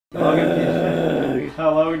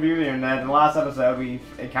Hello, good evening, Internet. In the last episode, we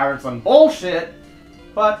encountered some bullshit,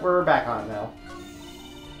 but we're back on it now.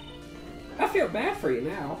 I feel bad for you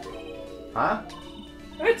now. Huh?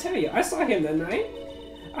 I tell you, I saw him that night.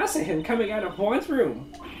 I saw him coming out of Juan's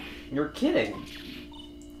room. You're kidding.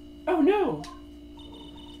 Oh no.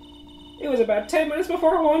 It was about 10 minutes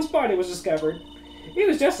before Juan's body was discovered. It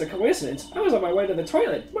was just a coincidence. I was on my way to the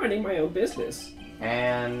toilet, minding my own business.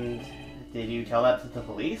 And did you tell that to the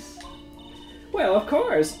police? Well, of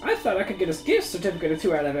course. I thought I could get a gift certificate or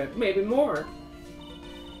two out of it, maybe more.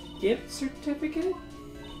 Gift certificate?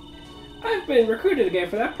 I've been recruited again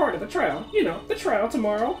for that part of the trial. You know, the trial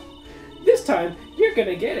tomorrow. This time, you're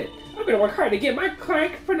gonna get it. I'm gonna work hard to get my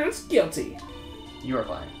client pronounced guilty. Your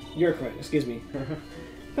client. Your client, excuse me.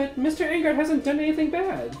 But Mr. Engard hasn't done anything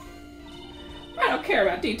bad. I don't care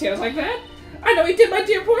about details like that. I know he did my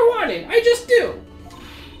dear poor Juan in. I just do.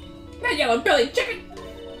 That yellow-bellied chicken.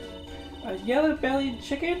 A yellow-bellied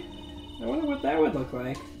chicken? I wonder what that would look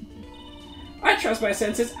like. I trust my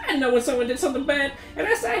senses. I know when someone did something bad, and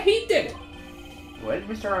I say he did it. What did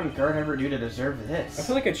Mr. Engard ever do to deserve this? I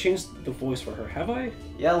feel like I changed the voice for her. Have I?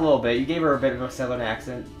 Yeah, a little bit. You gave her a bit of a southern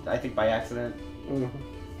accent, I think by accident. Mm-hmm.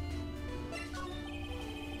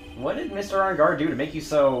 What did Mr. Engard do to make you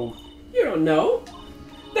so... You don't know.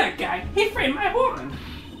 That guy, he framed my Juan.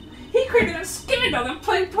 He created a scandal that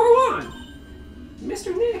plagued poor Juan.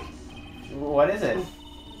 Mr. Nick. What is it?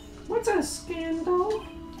 What's a scandal?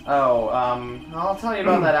 Oh, I'll tell you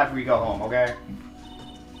about that after we go home, okay?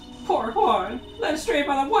 Poor Juan, led astray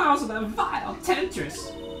by the wiles of that vile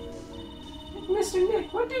temptress. Mr.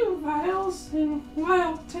 Nick, what do vials and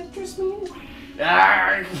wild temptress mean?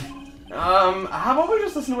 How about we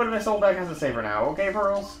just listen to what Miss Oldbag has to say for now, okay,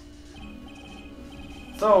 Pearls?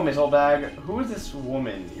 So, Miss Oldbag, who is this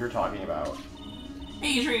woman you're talking about?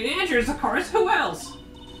 Adrian Andrews, of course. Who else?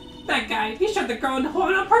 That guy, he shot the girl into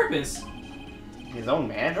Juan on purpose. His own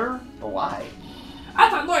manager? But why? I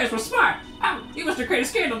thought lawyers were smart. He was to create a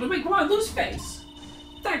scandal to make Juan lose face.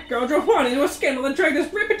 That girl drove Juan into a scandal and dragged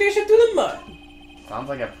his reputation through the mud. Sounds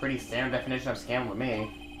like a pretty standard definition of scam with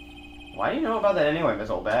me. Why do you know about that anyway,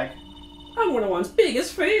 Miss Oldbag? I'm one of Juan's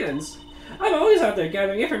biggest fans. I'm always out there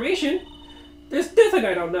gathering information. There's nothing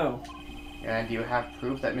I don't know. And do you have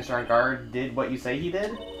proof that Mr. Engard did what you say he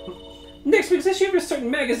did? Next week's issue of a certain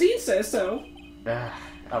magazine says so.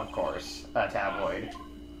 Of course. A tabloid.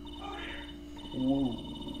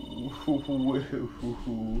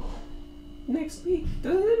 Next week?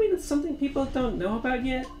 Doesn't that mean it's something people don't know about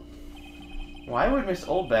yet? Why would Miss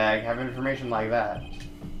Oldbag have information like that?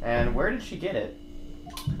 And where did she get it?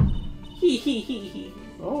 Hee hee hee hee.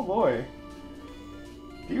 Oh boy.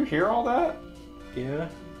 Do you hear all that? Yeah.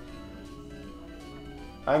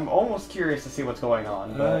 I'm almost curious to see what's going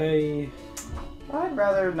on, but I'd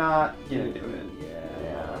rather not get into it.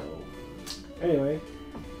 Yeah. Anyway.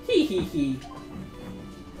 Hee hee hee.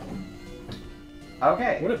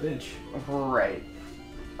 Okay. What a bitch. Right.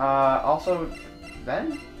 Also, that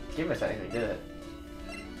didn't give us anything, did it?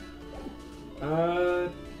 I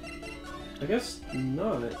guess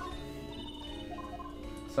not.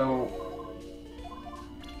 So...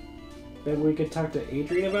 Then we could talk to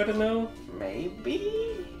Adrian about it now? Maybe?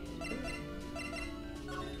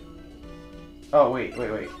 Oh, wait.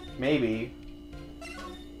 Maybe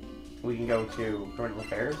we can go to Criminal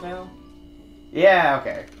Affairs now? Yeah,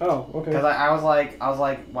 okay. Oh, okay. Because I was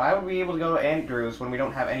like, why would we be able to go to Andrews when we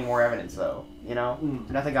don't have any more evidence, though? You know?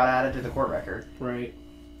 Nothing got added to the court record. Right.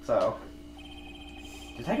 So,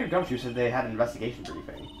 Detective Gumshoe said they had an investigation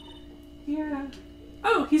briefing. Yeah.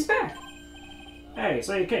 Oh, he's back! Hey,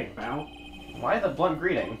 so you came, pal. Why the blunt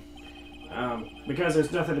greeting? Because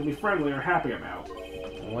there's nothing to be friendly or happy about.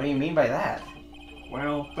 What do you mean by that?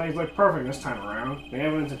 Well, things look perfect this time around. The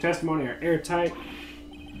evidence and testimony are airtight.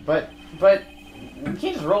 But, we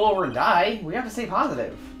can't just roll over and die. We have to stay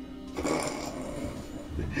positive.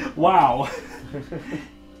 Wow.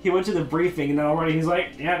 He went to the briefing and already he's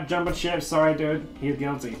like, yeah, jumping ship, sorry dude, he's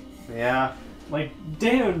guilty. Yeah. Like,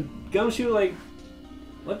 damn, Gumshoe, like,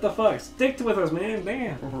 what the fuck? Stick with us, man,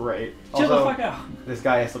 damn. Right. Chill Also, the fuck out. This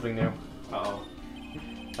guy has something new. Uh-oh.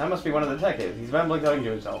 That must be one of the detectives. He's mumbling something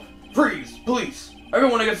to himself. Freeze! Police!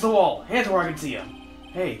 Everyone against the wall! Hands where I can see them!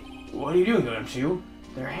 Hey, what are you doing, Gumshoe?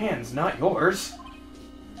 They're hands, not yours.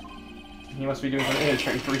 He must be doing some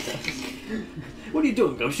military precepts. What are you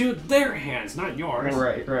doing, Gumshoe? Their hands, not yours.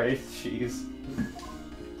 Right. Jeez.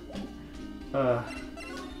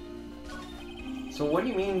 So what do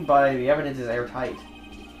you mean by the evidence is airtight?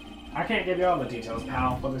 I can't give you all the details,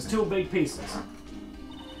 pal, but there's two big pieces.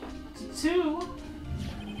 Two?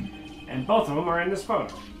 And both of them are in this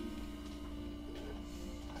photo.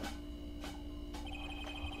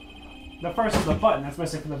 The first is the button that's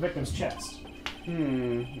missing from the victim's chest.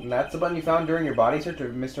 That's the button you found during your body search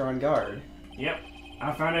of Mr. On Guard. Yep.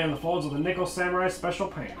 I found it in the folds of the Nickel Samurai special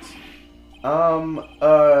pants. And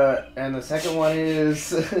the second one is...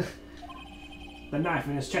 The knife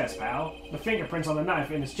in his chest, pal. The fingerprints on the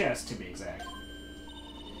knife in his chest, to be exact.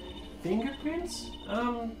 Fingerprints?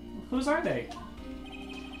 Whose are they?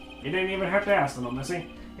 You didn't even have to ask them,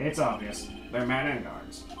 Missy. It's obvious. They're Matt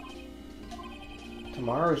Engard's.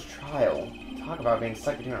 Tomorrow's trial. Talk about being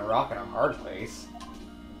stuck between a rock and a hard place.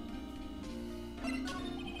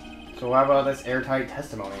 So what about this airtight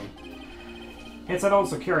testimony? It's an old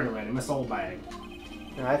security lady, Miss Old Bag.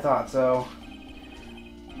 I thought so.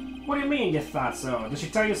 What do you mean you thought so? Did she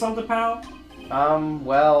tell you something, pal?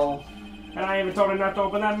 Well... And I even told her not to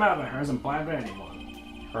open that mouth of hers and blab at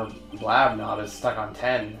anyone. Her blab knob is stuck on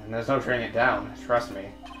 10, and there's no turning it down. Trust me.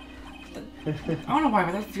 I don't know why,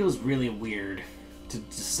 but that feels really weird to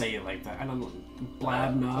just say it like that. I don't know.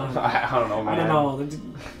 Blab knob? I don't know, man. I don't know.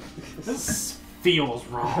 This feels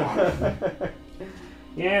wrong.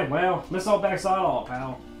 Yeah, well, Miss Oldback saw it all,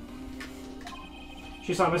 pal.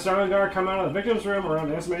 She saw Mr. Ungar come out of the victim's room around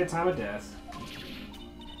the estimated time of death.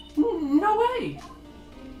 No way!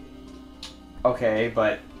 Okay,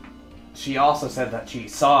 but she also said that she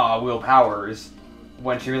saw Will Powers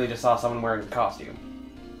when she really just saw someone wearing a costume.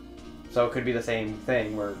 So it could be the same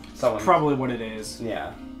thing where someone... Probably what it is.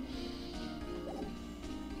 Yeah.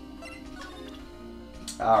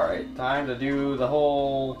 Alright, time to do the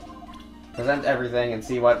whole... Present everything and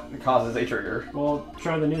see what causes a trigger. Well,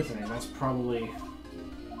 try the new thing. That's probably...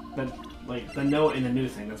 the note in the new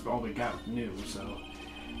thing. That's all we got new, so...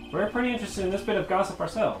 We're pretty interested in this bit of gossip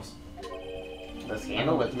ourselves. The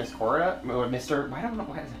scandal with Miss Corda? Or Mr... I don't know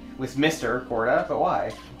why... With Mr. Corda, but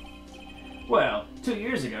why? Well, 2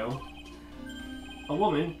 years ago, a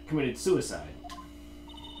woman committed suicide.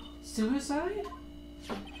 Suicide?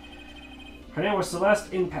 Her name was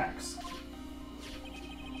Celeste Impax.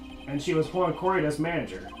 And she was Juan Corrida's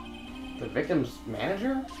manager. The victim's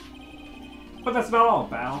manager? But that's not all,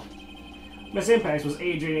 pal. Miss Impax was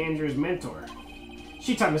Adrian Andrews' mentor.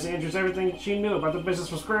 She taught Miss Andrews everything she knew about the business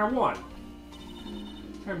from square one.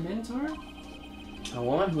 Her mentor? A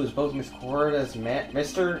woman who was both Miss Corda's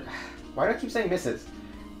Mr... Why do I keep saying Mrs.?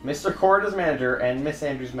 Mr. Corda's manager and Miss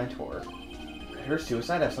Andrews' mentor. Could her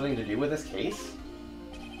suicide have something to do with this case?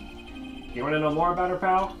 You want to know more about her,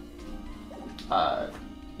 pal?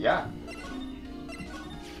 Yeah.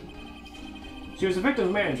 She was the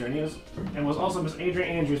victim's manager and was also Miss Adrian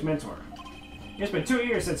Andrews' mentor. It's been 2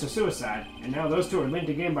 years since her suicide, and now those two are linked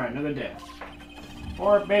again by another death.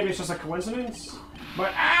 Or maybe it's just a coincidence?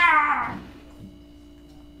 But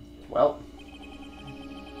Well.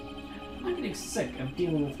 I'm getting sick of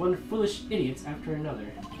dealing with one foolish idiot after another.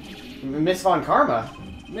 Miss Von Karma.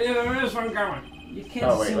 Miss Von Karma. You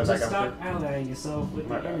can't seem to that stop allying yourself with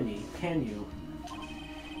the enemy, can you?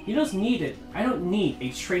 You don't need it. I don't need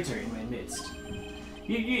a traitor in my midst.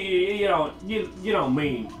 You don't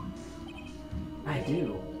mean. I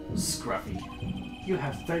do, Scruffy. You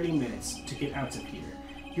have 30 minutes to get out of here.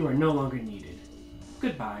 You are no longer needed.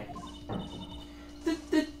 Goodbye.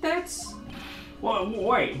 That's... Well,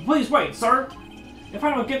 wait. Please wait, sir. If I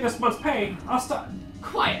don't get this month's pay, I'll stop.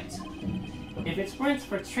 Quiet. If it weren't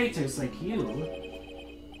for traitors like you,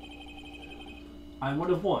 I would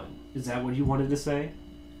have won. Is that what you wanted to say?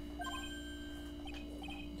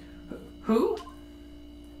 Who?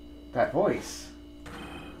 That voice.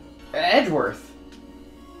 Edgeworth.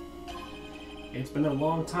 It's been a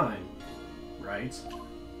long time, right?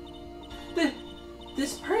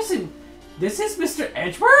 This person... This is Mr.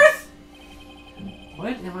 Edgeworth?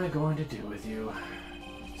 What am I going to do with you?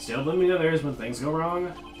 Still lend me the others when things go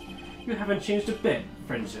wrong? You haven't changed a bit,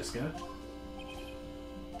 Franziska.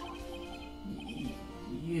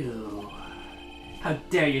 You... How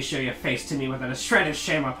dare you show your face to me without a shred of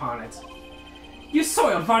shame upon it? You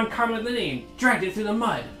soiled Von Karma Linney and dragged it through the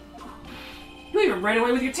mud. You even ran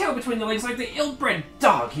away with your tail between the legs like the ill-bred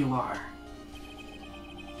dog you are.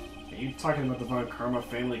 Are you talking about the Von Karma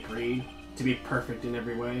family creed? To be perfect in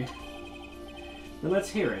every way? Then let's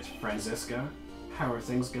hear it, Franziska. How are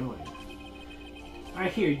things going? I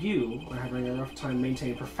hear you are having a rough time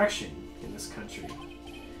maintaining perfection in this country.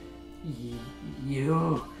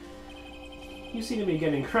 You seem to be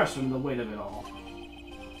getting crushed under the weight of it all.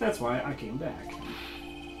 That's why I came back.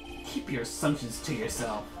 Keep your assumptions to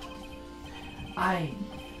yourself. I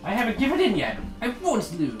haven't given in yet. I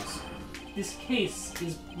won't lose. This case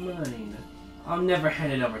is mine. I'll never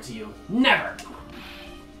hand it over to you. Never!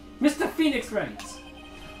 Mr. Phoenix Wright,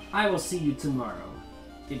 I will see you tomorrow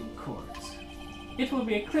in court. It will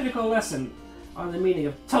be a critical lesson on the meaning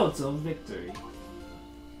of total victory.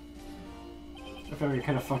 I feel like you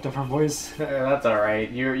kind of fucked up her voice. That's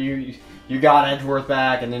alright. You got Edgeworth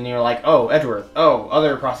back, and then you're like, oh, Edgeworth. Oh,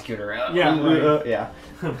 other prosecutor. Yeah, right. Yeah.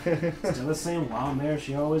 Still the same wild mare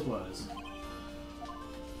she always was.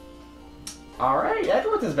 Alright,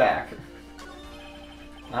 Edgeworth is back.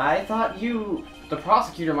 I thought you, the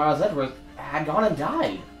prosecutor, Miles Edgeworth, had gone and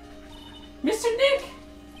died. Mr. Nick!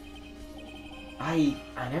 I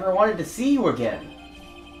never wanted to see you again.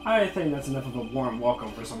 I think that's enough of a warm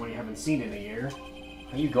welcome for someone you haven't seen in a year.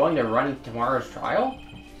 Are you going to run tomorrow's trial?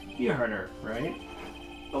 You heard her, right?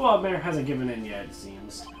 The wild mare hasn't given in yet, it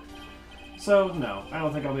seems. So, no, I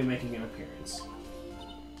don't think I'll be making an appearance.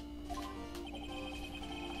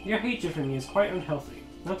 Your hatred for me is quite unhealthy,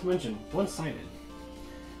 not to mention one-sided.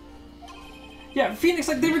 Yeah, Phoenix,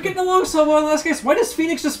 like, they were getting along so well in the last case. Why does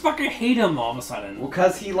Phoenix just fucking hate him all of a sudden? Well,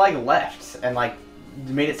 because he, like, left and, like,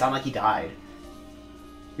 made it sound like he died.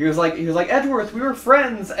 He was like, Edgeworth, we were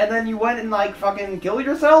friends, and then you went and, like, fucking killed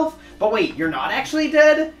yourself? But wait, you're not actually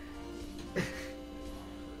dead?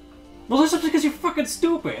 Well, that's just because you're fucking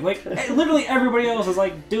stupid. Like, literally everybody else is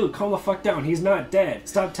like, dude, calm the fuck down. He's not dead.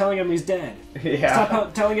 Stop telling him he's dead. Yeah.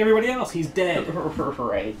 Stop telling everybody else he's dead.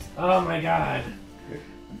 Right. Oh my god.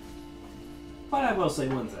 But I will say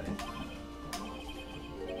one thing.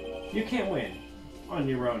 You can't win on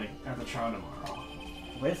your own at the trial tomorrow.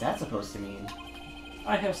 What is that supposed to mean?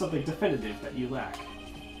 I have something definitive that you lack.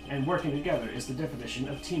 And working together is the definition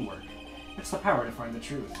of teamwork. It's the power to find the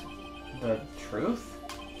truth. The truth?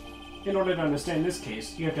 In order to understand this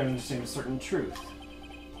case, you have to understand a certain truth.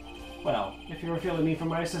 Well, if you feel the need for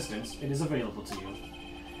my assistance, it is available to you.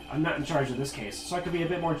 I'm not in charge of this case, so I could be a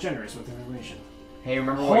bit more generous with information. Hey,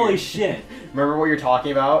 remember Holy shit! Remember what you're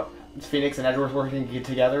talking about? Phoenix and Edgeworth working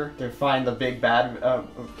together to find the big bad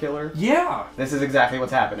killer? Yeah! This is exactly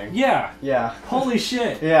what's happening. Yeah! Yeah. Holy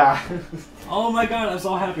shit! Yeah. Oh my god, I'm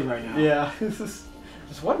so happy right now. Yeah. Just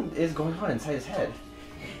what is going on inside his head?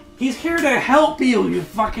 He's here to help you, you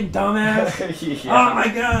fucking dumbass! Yeah. Oh my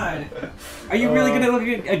god! Are you really gonna look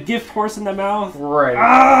at a gift horse in the mouth? Right.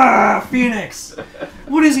 Ah! Phoenix!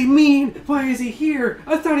 What does he mean? Why is he here?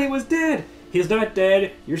 I thought he was dead! He's not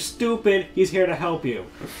dead. You're stupid. He's here to help you.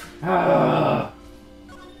 A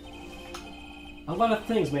lot of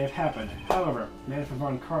things may have happened. However, Manfred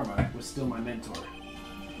von Karma was still my mentor.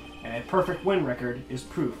 And a perfect win record is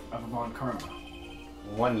proof of a von Karma.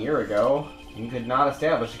 1 year ago, you could not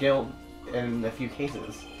establish guilt in a few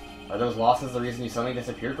cases. Are those losses the reason you suddenly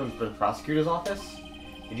disappeared from the prosecutor's office?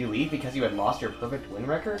 Did you leave because you had lost your perfect win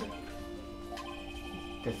record?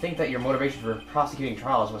 To think that your motivation for prosecuting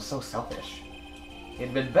trials was so selfish.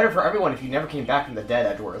 It'd been better for everyone if you never came back from the dead,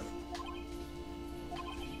 Edgeworth.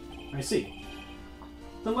 I see.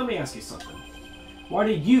 Then let me ask you something. Why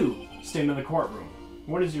do you stand in the courtroom?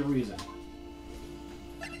 What is your reason?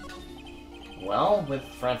 Well, with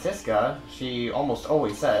Francisca, she almost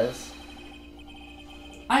always says,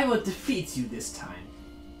 I will defeat you this time.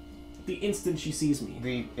 The instant she sees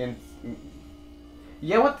me.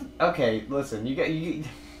 Yeah, what? Okay, listen,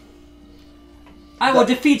 I will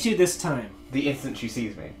defeat you this time. The instant she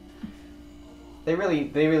sees me. They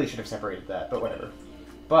really should have separated that, but whatever.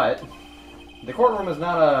 But the courtroom is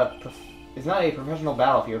not a professional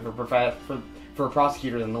battlefield for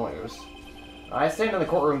prosecutors and lawyers. I stand in the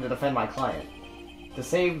courtroom to defend my client, to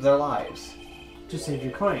save their lives. To save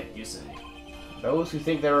your client, you say? Those who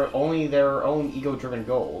think they're only their own ego-driven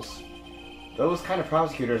goals. Those kind of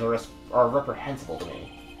prosecutors are reprehensible to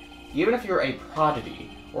me. Even if you're a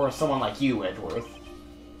prodigy, or someone like you, Edgeworth.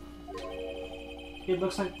 It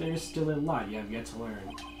looks like there's still a lot you have yet to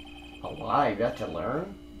learn. A lot I've yet to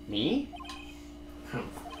learn? Me?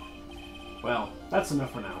 Well, that's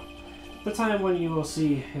enough for now. The time when you will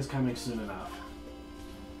see is coming soon enough.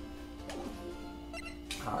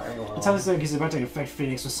 Alright, well... It sounds like he's about to infect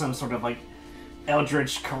Phoenix with some sort of, like,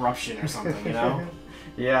 eldritch corruption or something, you know?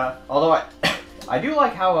 Yeah, although I do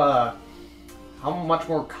like how much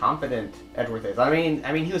more confident Edgeworth is. I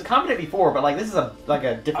mean he was confident before, but like this is a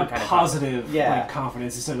different kind of positive yeah. like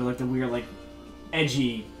confidence instead of like the weird like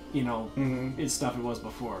edgy, you know, stuff it was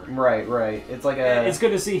before. Right. It's like a. It's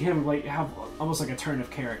good to see him like have almost like a turn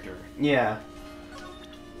of character. Yeah.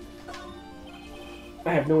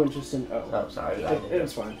 I have no interest in. Oh, sorry.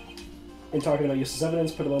 It's fine. In talking about useless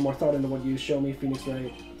evidence, put a little more thought into what you show me, Phoenix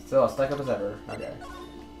Wright. Still as stuck up as ever. Okay.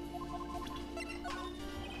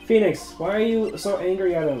 Phoenix, why are you so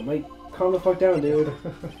angry at him? Like, calm the fuck down, dude.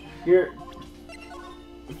 You're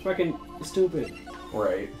fucking stupid.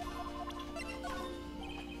 Right.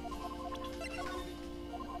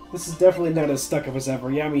 This is definitely not as stuck up as ever.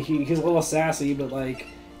 Yeah, I mean, he's a little sassy, but like,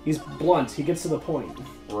 He's blunt. He gets to the point.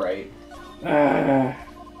 Right. Ah.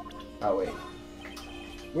 Oh, wait.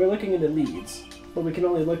 We're looking into leads, but we can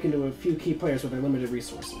only look into a few key players with our limited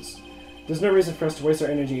resources. There's no reason for us to waste our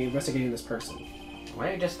energy investigating this person. Why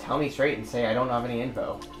don't you just tell me straight and say I don't have any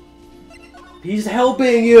info? He's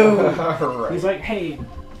helping you! Right. He's like, hey...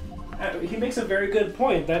 he makes a very good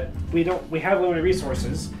point that we have limited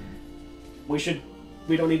resources. We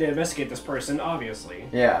don't need to investigate this person, obviously.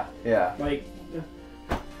 Yeah, yeah. Like...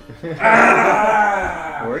 Where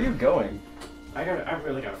are you going? I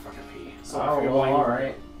really gotta fucking pee. So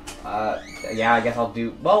alright. Yeah, I guess I'll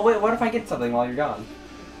do... Well, wait, what if I get something while you're gone?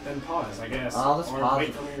 Then pause, I guess. I'll just pause.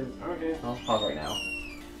 Wait for your... Okay. I'll just pause right now.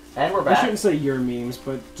 And we're back. I shouldn't say your memes,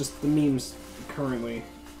 but just the memes currently.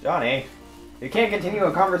 Johnny, you can't continue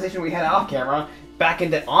a conversation we had off camera back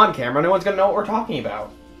into on camera. No one's gonna know what we're talking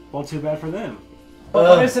about. Well, too bad for them. But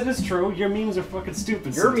what I said is true. Your memes are fucking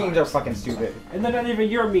stupid. Your memes are fucking stupid. And they're not even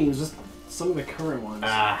your memes, just some of the current ones.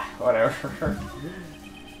 Ah, whatever.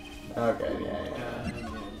 Okay, yeah.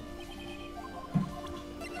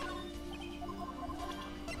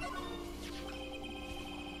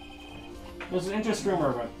 There's an interesting rumor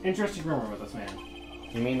about this man.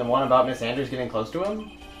 You mean the one about Miss Andrews getting close to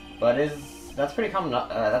him? But that's pretty common.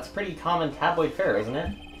 That's pretty common tabloid fare, isn't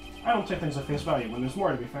it? I don't take things at face value when there's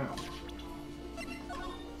more to be found.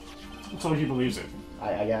 So he believes it.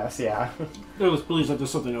 I guess, yeah. He believes that there's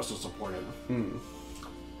something else to support it. Hmm.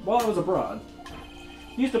 While I was abroad,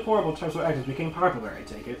 these deplorable types of actors became popular, I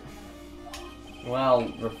take it.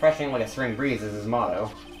 Well, refreshing like a spring breeze is his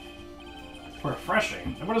motto.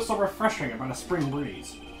 Refreshing? And what is so refreshing about a spring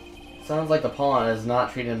breeze? Sounds like the pollen has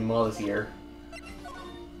not treated him well this year.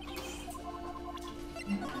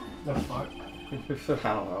 The fuck?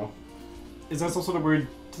 I don't know. Is that some sort of weird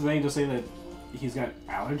thing to say that he's got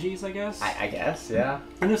allergies, I guess? I guess, yeah.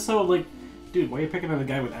 And if so, like, dude, why are you picking on a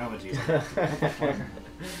guy with allergies? What the fuck?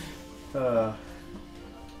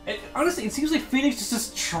 Honestly, it seems like Phoenix is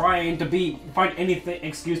just trying to find anything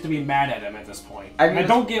excuse to be mad at him at this point. I mean, I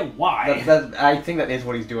don't get why. I think that is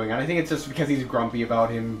what he's doing, and I think it's just because he's grumpy about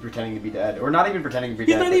him pretending to be dead, or not even pretending to be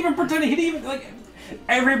dead. He's not even pretending. He didn't even like.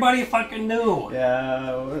 Everybody fucking knew.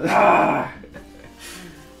 Yeah.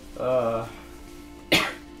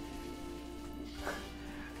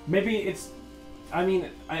 Maybe it's. I mean,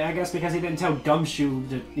 I guess because he didn't tell Gumshoe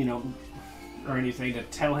to, or anything to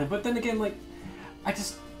tell him. But then again, like, I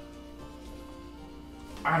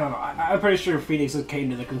don't know. I'm pretty sure Phoenix came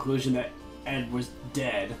to the conclusion that Ed was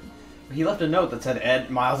dead. He left a note that said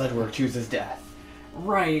Miles Edward chooses death.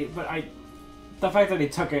 Right, but the fact that he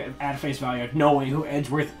took it at face value, knowing who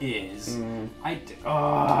Edgeworth is,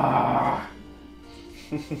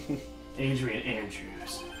 Adrian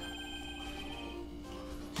Andrews.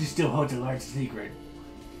 She still holds a large secret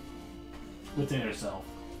within herself.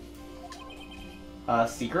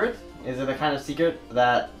 Secret? Is it the kind of secret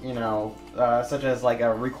that, such as like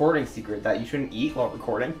a recording secret that you shouldn't eat while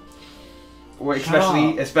recording? Or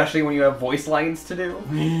especially when you have voice lines to do?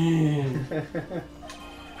 Man.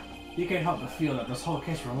 You can't help but feel that this whole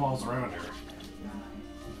case revolves around her.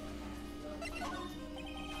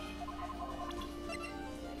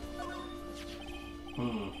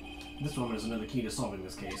 This woman is another key to solving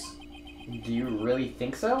this case. Do you really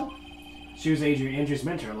think so? She was Adrian Andrews'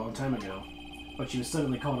 mentor a long time ago, but she was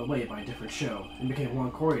suddenly called away by a different show and became Juan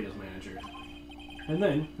Corrida's manager. And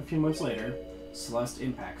then, a few months later, Celeste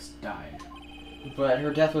Impacts died. But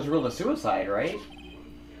her death was ruled a suicide, right?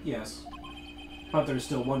 Yes. But there's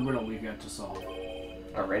still one riddle we've got to solve.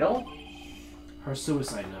 A riddle? Her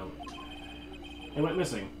suicide note. It went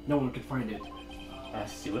missing. No one could find it. A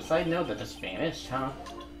suicide note that just vanished, huh?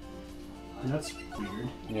 And that's weird.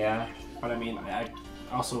 Yeah. But I mean, I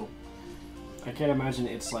can't imagine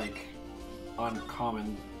it's like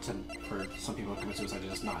uncommon for some people to commit suicide to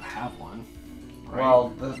just not have one. Right?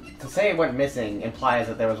 Well, to say it went missing implies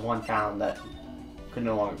that there was one found that could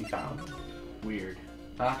no longer be found. Weird.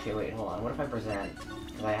 Actually, wait, hold on. What if I present?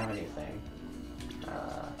 Because I have a new thing.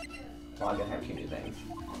 Well, I guess I have two new things.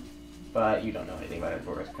 But you don't know anything about it,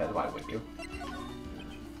 Boris, because why would you?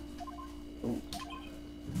 Ooh.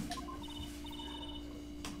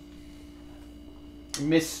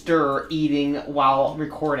 Mr. Eating while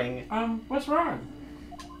recording. What's wrong?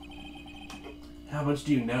 How much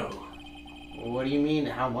do you know? What do you mean,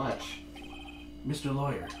 how much? Mr.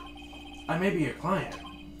 Lawyer, I may be your client,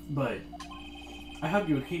 but I hope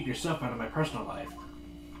you would keep yourself out of my personal life.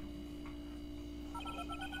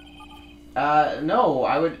 No,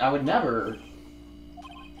 I would never.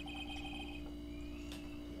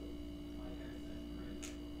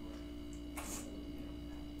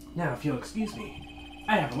 Now, if you'll excuse me,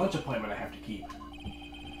 I have a lunch appointment I have to keep.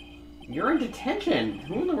 You're in detention.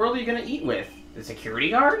 Who in the world are you gonna eat with? The security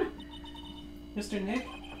guard? Mr. Nick?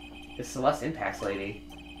 It's Celeste Impact's lady.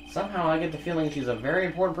 Somehow I get the feeling she's a very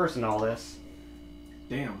important person in all this.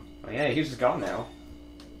 Damn. Oh yeah, he's just gone now.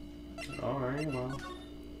 Alright, well.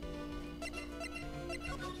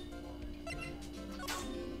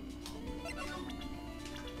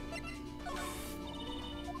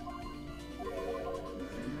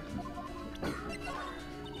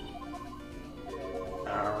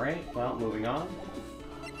 Alright, well, moving on.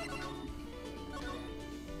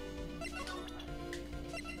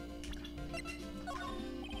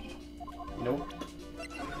 Nope.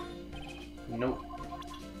 Nope.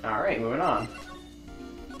 Alright, moving on.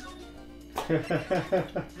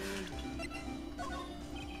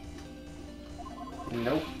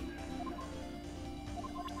 Nope.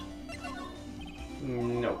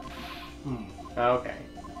 Nope. Okay.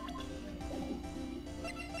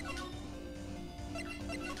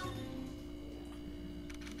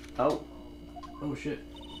 Oh. Oh shit.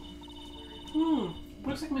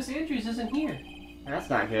 Looks like Miss Andrews isn't here. That's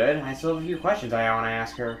not good. I still have a few questions I want to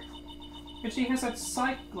ask her. But she has that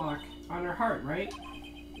psych lock on her heart, right?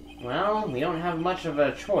 Well, we don't have much of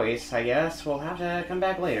a choice, I guess. We'll have to come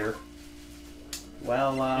back later.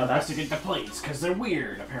 Well, investigate the plates, because they're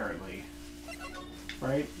weird, apparently.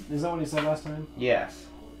 Right? Is that what he said last time? Yes.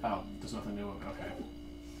 Oh, there's nothing new. Okay.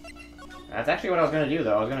 That's actually what I was going to do,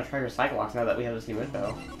 though. I was going to try her cycle locks now that we have this new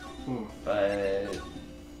info. But...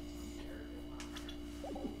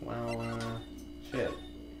 well, shit.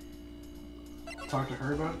 Talk to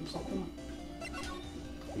her about something?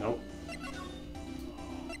 Nope.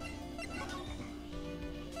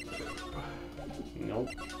 Nope.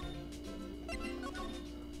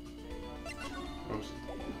 Oops.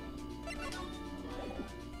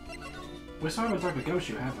 We still haven't talked to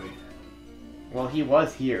Goshu, have we? Well, he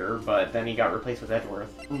was here, but then he got replaced with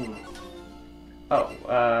Edgeworth. Oh,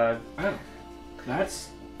 Oh, that's...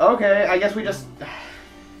 okay, I guess we just...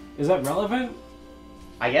 Is that relevant?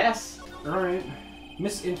 I guess. Alright.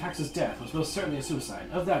 Miss Intax's death was most certainly a suicide.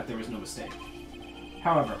 Of that, there was no mistake.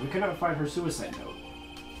 However, we could not find her suicide note.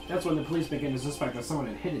 That's when the police began to suspect that someone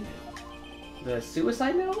had hidden it. The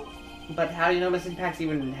suicide note? But how do you know Miss Impax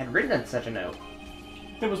even had written such a note?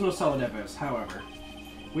 There was no solid evidence, however.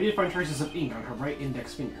 We did find traces of ink on her right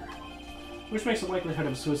index finger, which makes the likelihood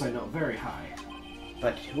of a suicide note very high.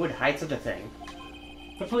 But who would hide such a thing?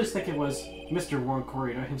 The police think it was Mr. Warren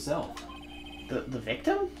Corrida himself. The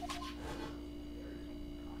victim?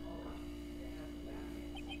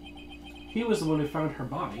 He was the one who found her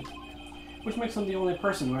body, which makes him the only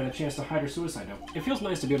person who had a chance to hide her suicide note. It feels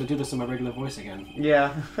nice to be able to do this in my regular voice again.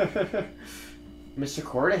 Yeah. Mr.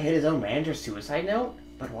 Corrida hid his own manager's suicide note?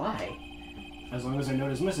 But why? As long as their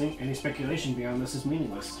note is missing, any speculation beyond this is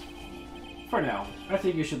meaningless. For now, I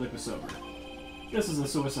think you should look this over. This is the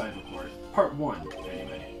suicide report. Part 1,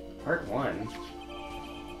 anyway. Part 1?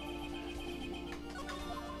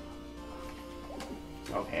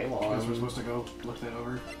 Okay, well... I guess we're supposed to go look that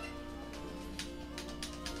over?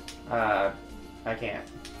 I can't.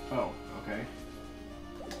 Oh, okay.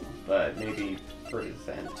 But maybe Furry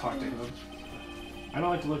then. Talk to him. I don't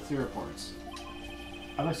like to look through reports.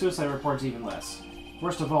 I like suicide reports even less.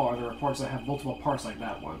 Worst of all are the reports that have multiple parts like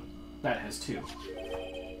that one. That has 2.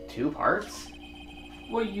 2 parts?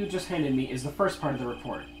 What you just handed me is the first part of the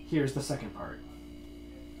report. Here's the second part.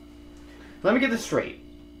 Let me get this straight.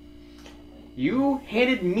 You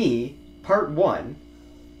handed me part 1,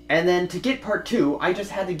 and then to get part 2, I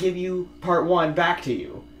just had to give you part 1 back to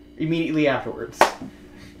you immediately afterwards.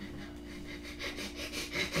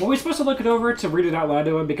 Were we supposed to look it over to read it out loud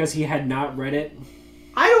to him because he had not read it?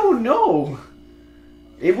 I don't know.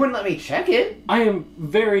 It wouldn't let me check it. I am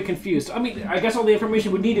very confused. I mean, I guess all the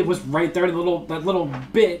information we needed was right there, that little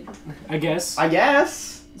bit, I guess. I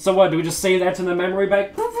guess. So what, do we just save that to the memory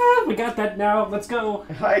bank? We got that now, let's go.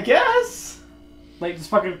 I guess. Like,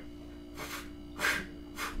 just fucking...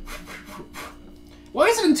 Why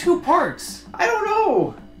is it in 2 parts? I don't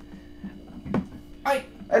know.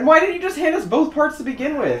 And why didn't you just hand us both parts to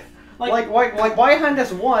begin with? Why hand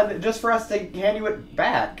us one just for us to hand you it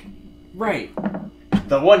back? Right.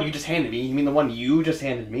 The one you just handed me? You mean the one you just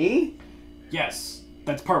handed me? Yes.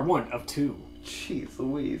 That's part 1 of 2. Jeez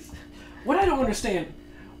Louise. What I don't understand,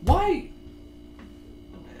 why...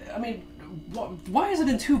 I mean, why is it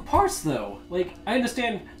in 2 parts, though? Like, I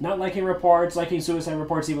understand not liking reports, liking suicide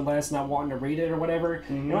reports even less, not wanting to read it or whatever.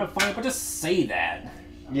 Mm-hmm. You know what, fine, but just say that.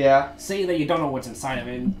 Yeah. Say that you don't know what's inside of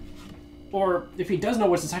it. Or, if he does know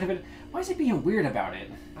what's inside of it, why is he being weird about it?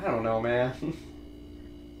 I don't know, man.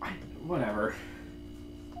 Whatever.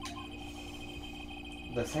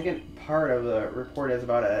 the second part of the report is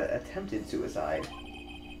about an attempted suicide.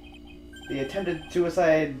 The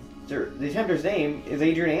attempter's name is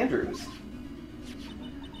Adrian Andrews.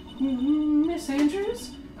 Miss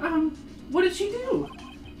Andrews? What did she do?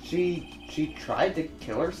 She tried to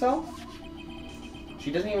kill herself?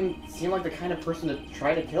 She doesn't even seem like the kind of person to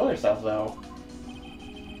try to kill herself, though.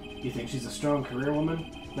 You think she's a strong career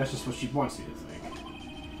woman? That's just what she wants you to think.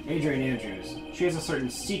 Adrian Andrews. She has a certain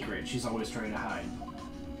secret she's always trying to hide.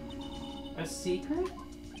 A secret?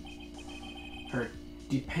 Her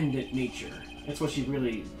dependent nature. It's what she's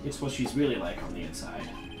really like on the inside.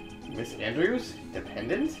 Miss Andrews?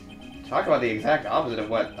 Dependent? Talk about the exact opposite of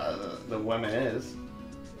what the woman is.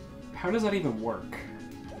 How does that even work?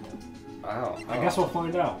 Wow. I guess we'll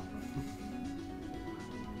find out.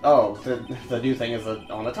 Oh, the new thing is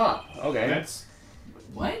on the top. Okay. That's...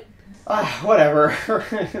 What? Whatever.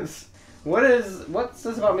 What's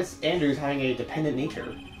this about Miss Andrews having a dependent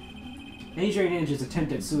nature? Adrian Andrews'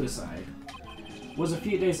 attempted suicide was a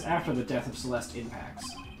few days after the death of Celeste Impacts.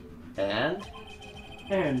 And?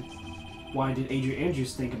 And why did Adrian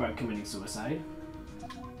Andrews think about committing suicide?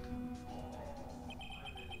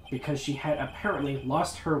 Because she had apparently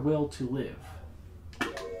lost her will to live.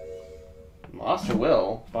 Lost her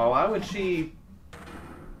will? Well, why would she...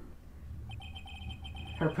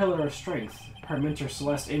 Her pillar of strength, her mentor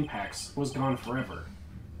Celeste Impacts, was gone forever.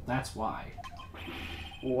 That's why.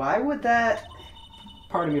 Why would that...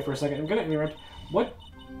 Pardon me for a second, I'm gonna interrupt. What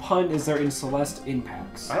pun is there in Celeste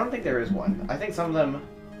Impacts? I don't think there is one. I think some of them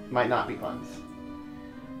might not be puns.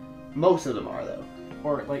 Most of them are, though.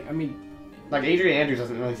 Or, like, I mean... Like, Adrian Andrews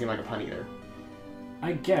doesn't really seem like a pun either.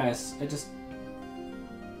 I guess. I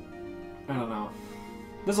don't know.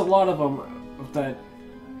 There's a lot of them that...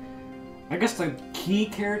 I guess the key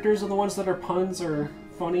characters are the ones that are puns or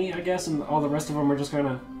funny, I guess, and all the rest of them are just kind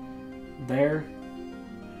of there.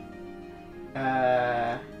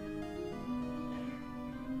 I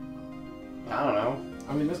don't know.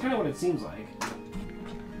 I mean, that's kind of what it seems like.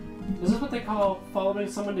 Is this what they call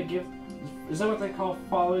following someone to give... Is that what they call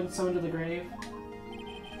following someone to the grave?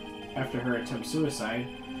 After her attempt suicide,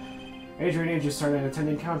 Adrian Andrews started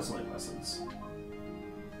attending counseling lessons.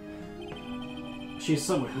 She is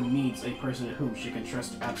someone who needs a person whom she can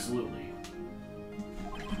trust absolutely.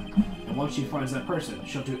 And once she finds that person,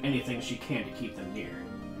 she'll do anything she can to keep them near.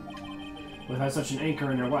 Without such an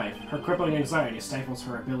anchor in her life, her crippling anxiety stifles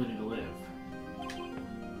her ability to live.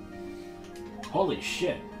 Holy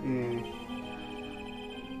shit.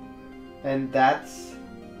 And that's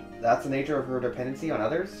the nature of her dependency on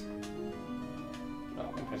others?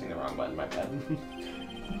 Oh, I'm pressing the wrong button, my bad.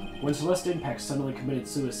 When Celeste Impact suddenly committed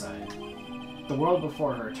suicide, the world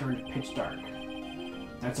before her turned pitch dark.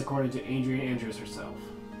 That's according to Adrian Andrews herself.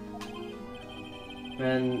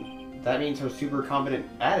 And that means her super competent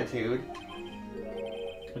attitude.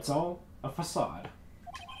 It's all a facade.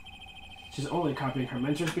 She's only copying her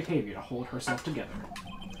mentor's behavior to hold herself together.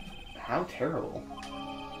 How terrible.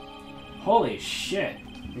 Holy shit.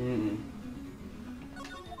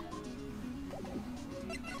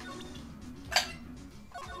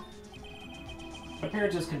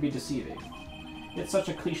 Appearances can be deceiving. It's such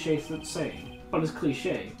a cliche saying, but it's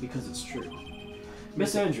cliche because it's true.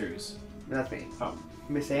 Miss Andrews. That's me. Oh.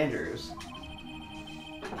 Miss Andrews.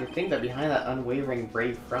 You'd think that behind that unwavering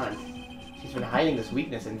brave front, she's been hiding this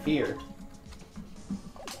weakness and fear.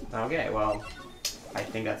 Okay, well, I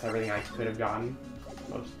think that's everything I could have gotten.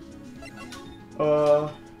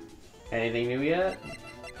 Anything new yet?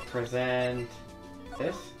 Present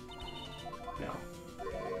this? No.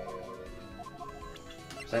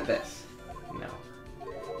 Present this? No.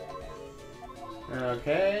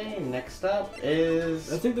 Okay, next up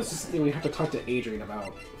is... I think this is something we have to talk to Adrian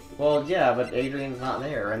about. Well, yeah, but Adrian's not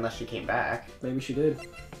there unless she came back. Maybe she did.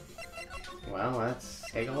 Well, let's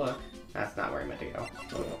take a look. That's not where I meant to go.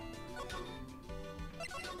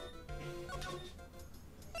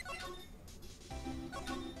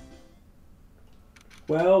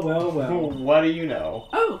 Well, well, well. What do you know?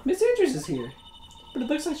 Oh, Miss Andrews is here. But it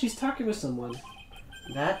looks like she's talking with someone.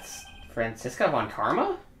 That's Franziska von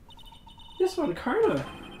Karma? Yes, Von Karma.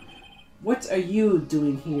 What are you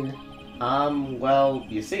doing here? Well,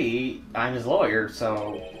 you see, I'm his lawyer,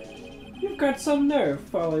 so... You've got some nerve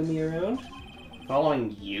following me around.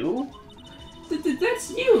 Following you?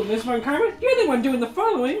 That's you, Miss Von Karma. You're the one doing the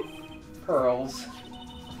following. Pearls.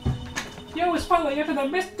 You're always following after the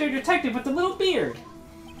Mr. Detective with the little beard.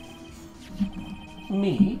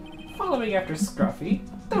 Me? Following after Scruffy?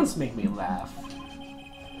 Don't make me laugh.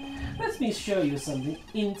 Let me show you something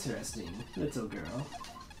interesting, little girl.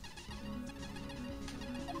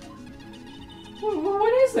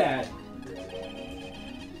 What is that?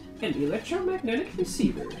 An electromagnetic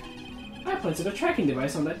receiver. I planted a tracking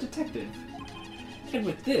device on that detective. And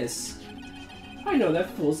with this, I know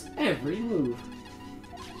that fool's every move.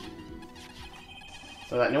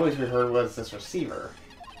 So that noise we heard was this receiver.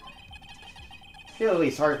 I feel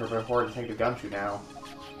really sorry for Before to take the gumshoe now.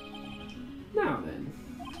 Now then,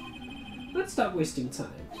 let's stop wasting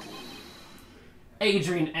time.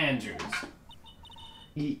 Adrian Andrews.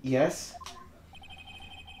 Yes?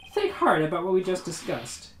 Think hard about what we just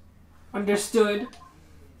discussed. Understood?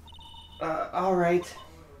 Alright.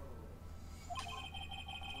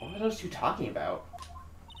 What are those two talking about?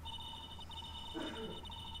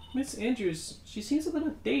 Miss Andrews, she seems a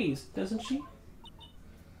little dazed, doesn't she?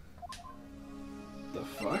 The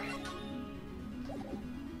fuck?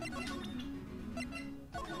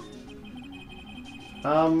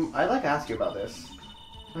 I'd like to ask you about this.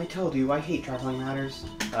 I told you, I hate traveling matters.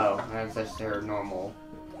 Oh, that's just their normal.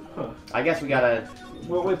 Huh. I guess we gotta...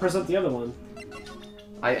 Well, wait, present the other one.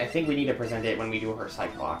 I think we need to present it when we do her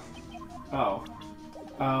psych block. Oh.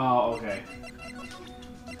 Oh, okay.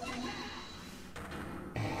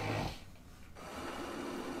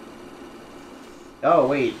 Oh,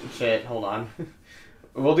 wait. Shit, hold on.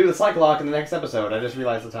 We'll do the psych block in the next episode. I just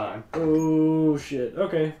realized the time. Oh, shit.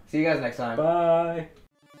 Okay. See you guys next time. Bye.